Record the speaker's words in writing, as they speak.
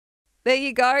There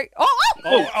you go. Oh,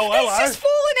 hello. He's just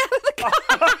fallen out of the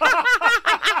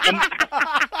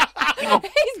car.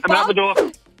 He's I'm out the door.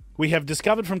 We have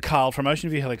discovered from Carl from Ocean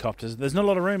View Helicopters there's not a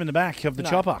lot of room in the back of the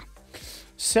chopper.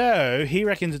 So he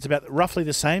reckons it's about roughly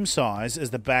the same size as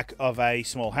the back of a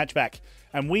small hatchback.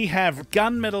 And we have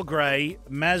gunmetal grey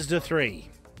Mazda 3.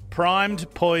 Primed,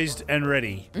 poised and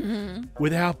ready.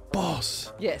 With our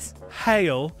boss, Yes.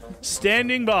 Hale,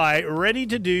 standing by, ready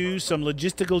to do some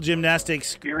logistical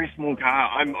gymnastics. Very small car.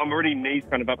 I'm already knees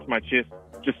kind of up to my chest,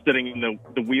 just sitting in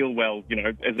the wheel well, you know,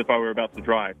 as if I were about to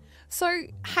drive. So,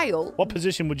 Hale. What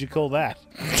position would you call that?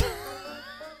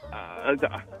 I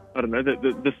don't know,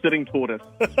 the sitting tortoise.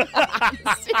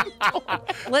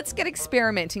 Let's get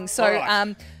experimenting. So, All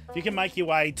right. If you can make your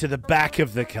way to the back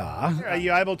of the car, are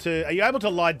you able to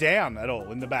lie down at all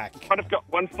in the back? Kind of got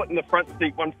one foot in the front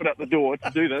seat, one foot out the door to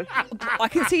do this. I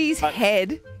can see his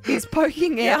head is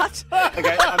poking out.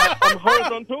 Okay, I'm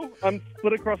horizontal. I'm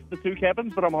split across the two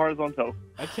cabins, but I'm horizontal.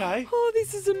 Okay. Oh,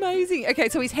 this is amazing. Okay,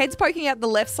 so his head's poking out the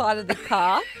left side of the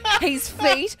car. His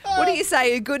feet, what do you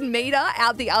say, a good metre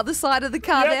out the other side of the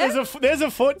car Yeah, there? there's a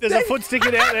foot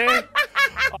sticking out there.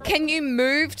 Can you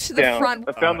move to the Down. front?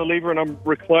 I found the lever and I'm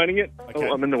reclining it. Okay.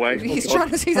 Oh, I'm in the way. He's Oh,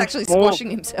 he's actually squashing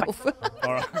himself.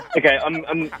 All right. Okay,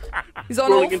 I'm He's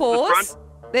on all crawling into the fours. front.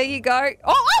 There you go.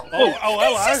 Hello.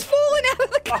 He's just fallen out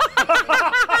of the car.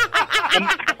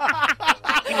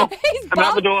 I'm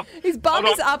out the door. His bum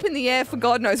Hold is up in the air for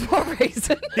God knows what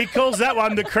reason. He calls that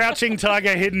one the crouching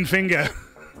tiger hidden finger.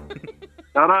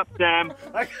 Shut up, Sam.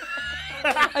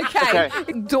 Okay.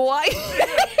 Do I?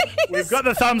 We've got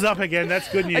the thumbs up again. That's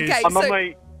good news. Okay. I'm So-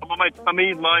 on my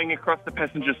tummy lying across the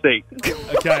passenger seat.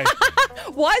 Okay.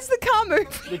 Why is the car moving?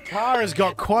 The car has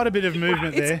got quite a bit of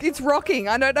movement there. It's rocking.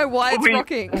 I don't know why it's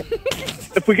rocking.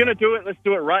 If we're going to do it, let's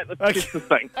do it right. Let's test this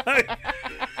thing.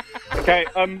 Okay,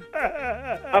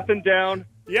 up and down.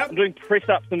 Yep. I'm doing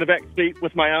press-ups in the back seat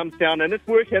with my arms down, and it's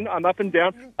working. I'm up and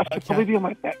down. I should probably be on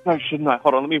my back, though, shouldn't I?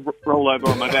 Hold on, let me roll over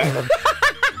on my back.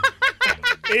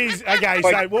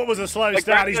 So what was a slow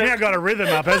start? He's now got a rhythm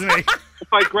up, hasn't he? If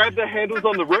I grab the handles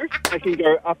on the roof, I can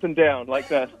go up and down like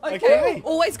this. Okay.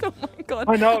 Always go, oh my God.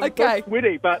 I know, I'm Okay. so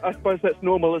sweaty, but I suppose that's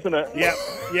normal, isn't it?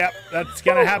 Yep, that's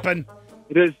going to happen.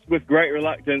 It is with great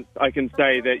reluctance I can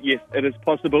say that, yes, it is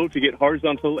possible to get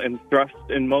horizontal and thrust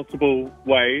in multiple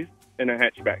ways in a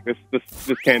hatchback.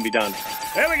 This can be done.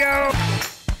 There we go.